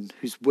person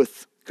who's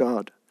with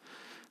God.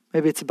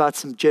 Maybe it's about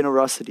some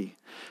generosity.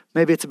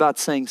 Maybe it's about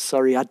saying,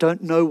 sorry, I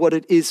don't know what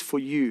it is for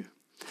you,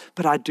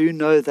 but I do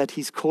know that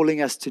he's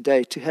calling us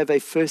today to have a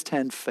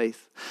first-hand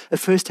faith, a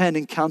first-hand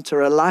encounter,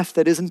 a life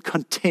that isn't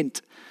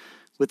content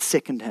with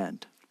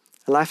second-hand,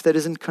 a life that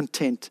isn't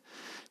content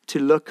to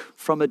look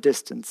from a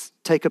distance,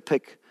 take a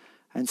pic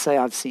and say,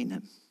 I've seen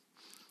him,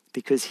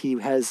 because he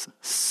has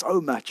so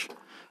much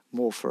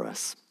more for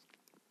us.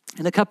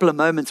 In a couple of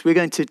moments, we're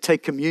going to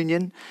take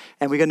communion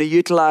and we're going to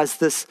utilize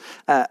this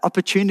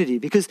opportunity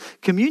because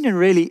communion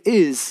really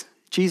is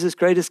Jesus'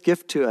 greatest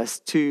gift to us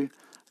to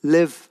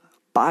live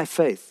by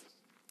faith.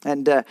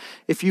 And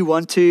if you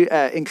want to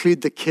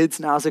include the kids,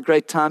 now's a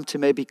great time to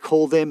maybe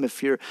call them.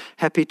 If you're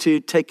happy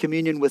to take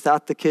communion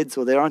without the kids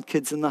or there aren't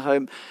kids in the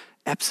home,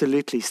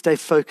 absolutely. Stay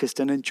focused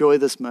and enjoy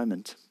this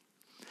moment.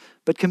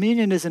 But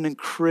communion is an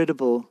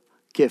incredible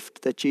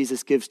gift that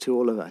Jesus gives to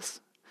all of us.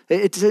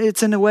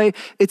 It's in a way,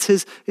 it's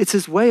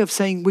his way of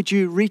saying, would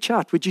you reach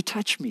out? Would you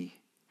touch me?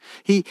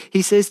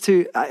 He says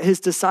to his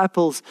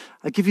disciples,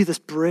 I give you this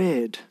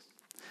bread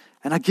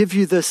and I give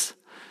you this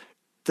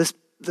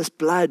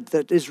blood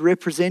that is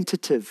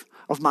representative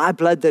of my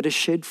blood that is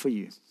shed for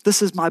you.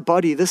 This is my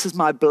body. This is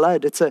my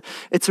blood. It's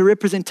a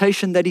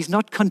representation that he's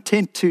not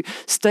content to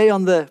stay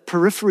on the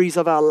peripheries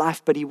of our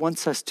life, but he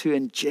wants us to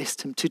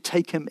ingest him, to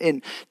take him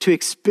in, to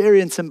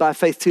experience him by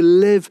faith, to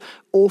live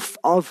off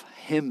of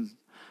him.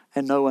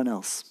 and no one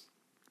else.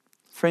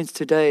 Friends,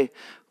 today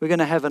we're going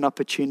to have an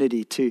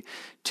opportunity to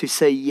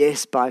say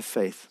yes by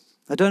faith.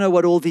 I don't know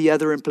what all the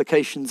other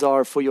implications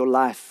are for your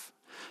life.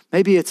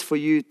 Maybe it's for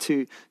you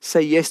to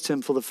say yes to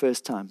him for the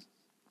first time.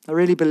 I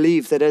really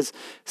believe that as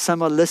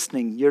some are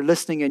listening, you're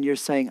listening and you're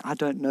saying, I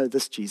don't know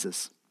this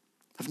Jesus.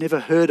 I've never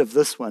heard of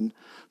this one.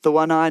 The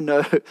one I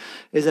know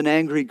is an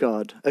angry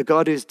God, a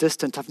God who's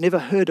distant. I've never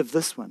heard of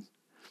this one.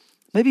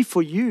 Maybe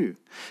for you,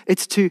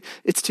 it's to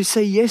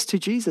say yes to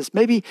Jesus.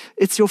 Maybe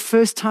it's your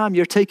first time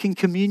you're taking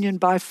communion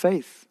by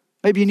faith.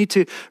 Maybe you need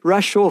to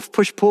rush off,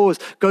 push pause,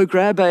 go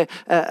grab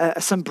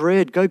some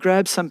bread, go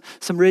grab some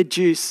red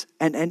juice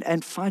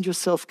and find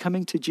yourself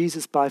coming to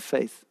Jesus by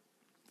faith,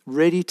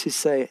 ready to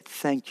say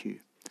thank you.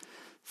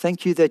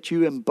 Thank you that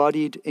you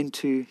embodied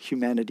into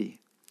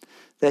humanity,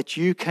 that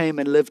you came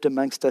and lived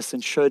amongst us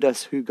and showed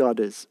us who God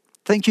is.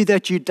 Thank you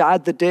that you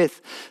died the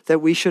death that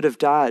we should have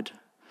died.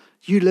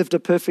 You lived a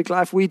perfect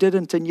life, we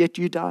didn't, and yet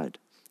you died.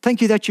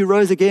 Thank you that you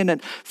rose again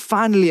and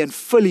finally and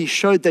fully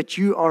showed that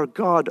you are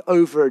God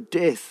over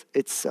death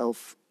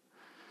itself.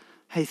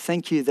 Hey,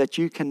 thank you that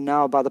you can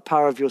now, by the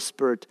power of your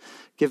Spirit,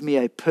 give me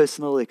a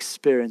personal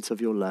experience of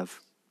your love.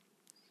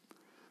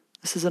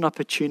 This is an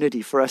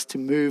opportunity for us to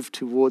move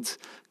towards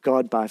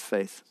God by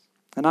faith.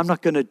 And I'm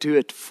not going to do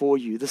it for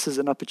you. This is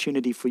an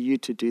opportunity for you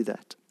to do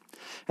that.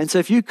 And so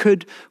if you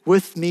could,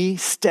 with me,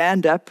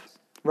 stand up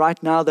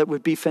right now, that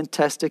would be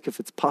fantastic. If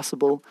it's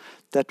possible,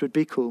 that would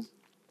be cool.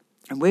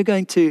 And I'm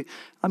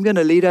going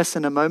to lead us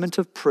in a moment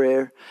of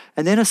prayer,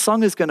 and then a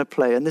song is going to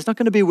play. And there's not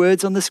going to be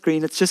words on the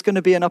screen. It's just going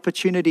to be an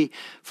opportunity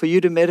for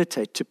you to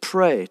meditate, to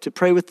pray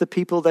with the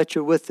people that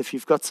you're with, if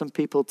you've got some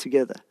people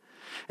together,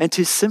 and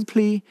to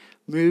simply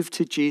move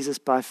to Jesus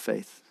by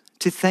faith,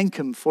 to thank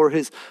him for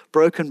his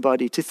broken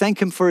body, to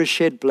thank him for his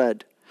shed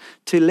blood,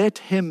 to let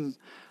him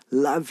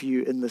love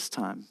you in this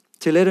time,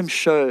 to let him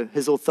show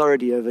his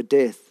authority over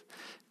death,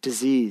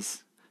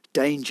 disease,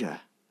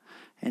 danger,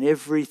 and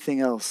everything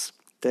else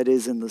that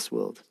is in this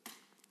world.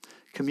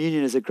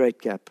 Communion is a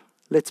great gap.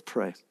 Let's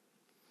pray.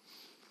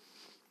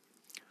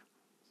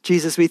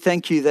 Jesus, we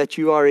thank you that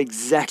you are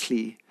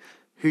exactly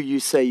who you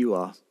say you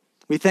are.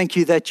 We thank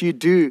you that you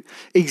do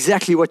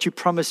exactly what you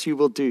promise you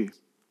will do.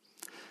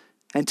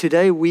 And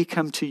today we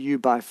come to you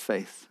by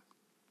faith.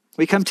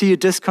 We come to you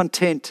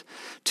discontent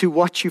to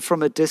watch you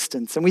from a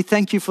distance. And we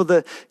thank you for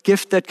the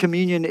gift that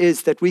communion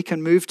is, that we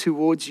can move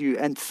towards you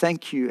and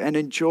thank you and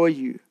enjoy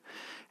you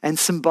and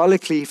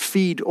symbolically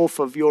feed off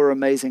of your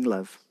amazing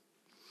love.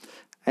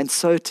 And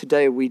so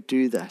today we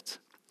do that.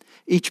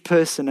 Each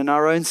person in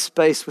our own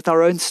space, with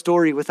our own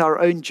story, with our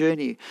own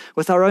journey,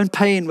 with our own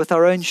pain, with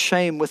our own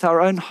shame, with our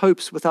own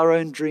hopes, with our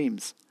own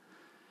dreams.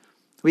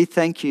 We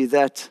thank you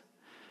that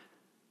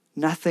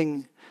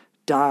nothing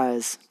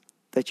dies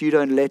that you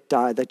don't let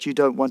die, that you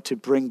don't want to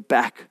bring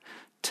back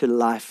to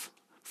life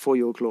for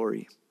your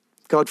glory.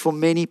 God, for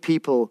many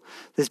people,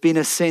 there's been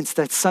a sense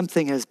that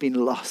something has been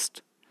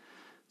lost.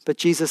 But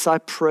Jesus, I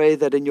pray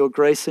that in your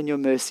grace and your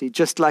mercy,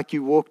 just like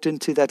you walked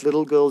into that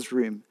little girl's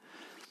room,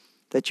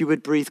 that you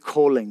would breathe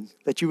calling,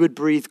 that you would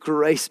breathe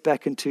grace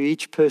back into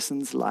each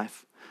person's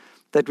life,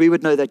 that we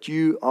would know that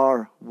you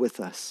are with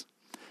us,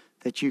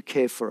 that you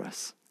care for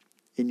us.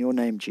 In your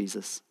name,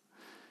 Jesus.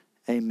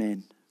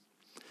 Amen.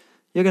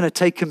 You're going to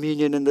take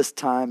communion in this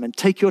time and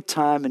take your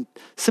time and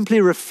simply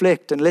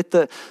reflect and let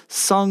the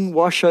song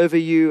wash over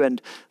you,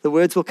 and the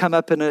words will come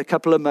up in a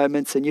couple of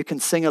moments and you can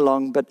sing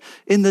along. But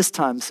in this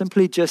time,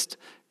 simply just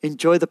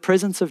enjoy the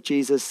presence of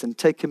Jesus and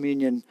take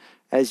communion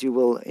as you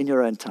will in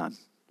your own time.